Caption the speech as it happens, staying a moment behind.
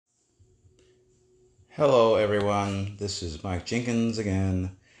Hello everyone, this is Mike Jenkins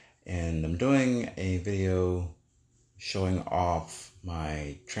again, and I'm doing a video showing off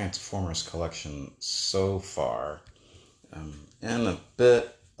my Transformers collection so far. I'm in a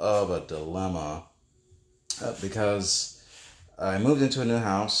bit of a dilemma because I moved into a new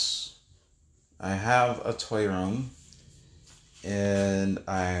house, I have a toy room, and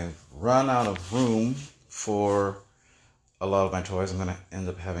I've run out of room for a lot of my toys. I'm going to end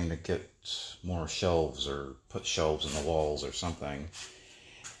up having to get more shelves or put shelves in the walls or something.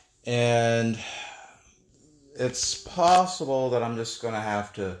 And it's possible that I'm just going to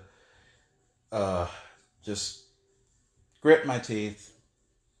have to just grit my teeth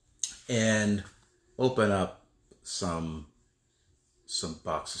and open up some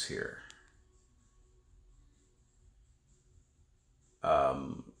boxes here.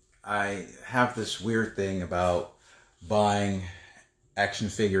 I have this weird thing about buying action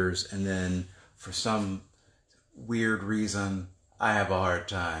figures, and then for some weird reason I have a hard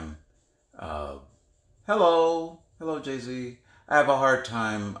time hello Jay-Z, I have a hard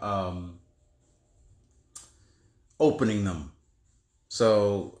time opening them.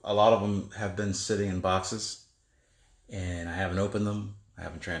 So a lot of them have been sitting in boxes and I haven't opened them, I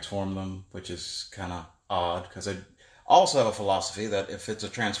haven't transformed them, which is kind of odd because I also have a philosophy that if it's a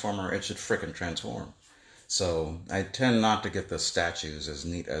transformer, it should frickin' transform. So I tend not to get the statues, as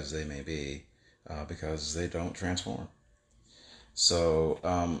neat as they may be, because they don't transform. So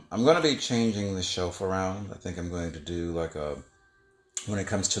I'm going to be changing the shelf around. I think I'm going to do like when it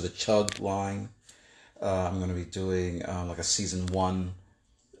comes to the Chug line, I'm going to be doing like a season 1,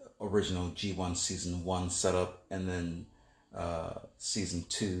 original G1 season 1 setup, and then season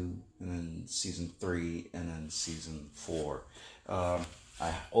 2, and then season 3, and then season 4.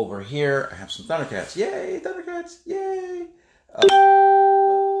 Over here, I have some Thundercats. Yay, Thundercats! Yay!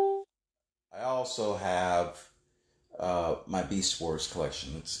 I also have my Beast Wars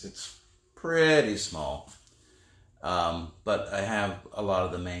collection. It's pretty small, but I have a lot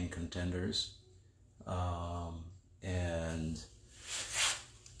of the main contenders, and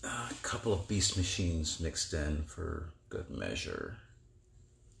a couple of Beast Machines mixed in for good measure,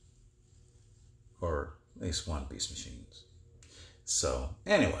 or at least one Beast Machines. So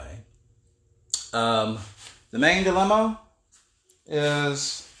anyway, the main dilemma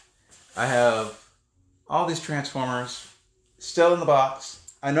is I have all these Transformers still in the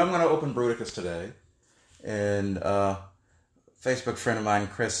box. I know I'm going to open Bruticus today, and Facebook friend of mine,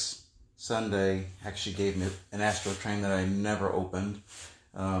 Chris Sunday, actually gave me an Astro Train that I never opened,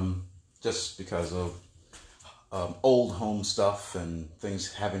 just because of old home stuff and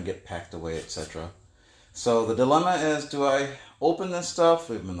things having to get packed away, etc. So the dilemma is, do I open this stuff,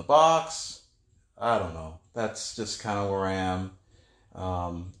 leave them in the box? I don't know. That's just kind of where I am.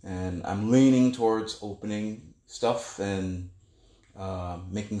 And I'm leaning towards opening stuff and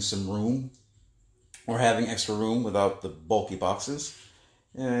making some room, or having extra room without the bulky boxes,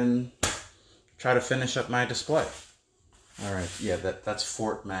 and try to finish up my display. All right, yeah, that's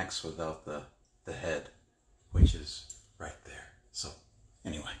Fort Max without the head, which is right there. So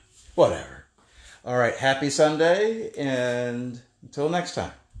anyway, whatever. All right, happy Sunday, and until next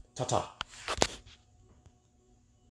time, ta-ta.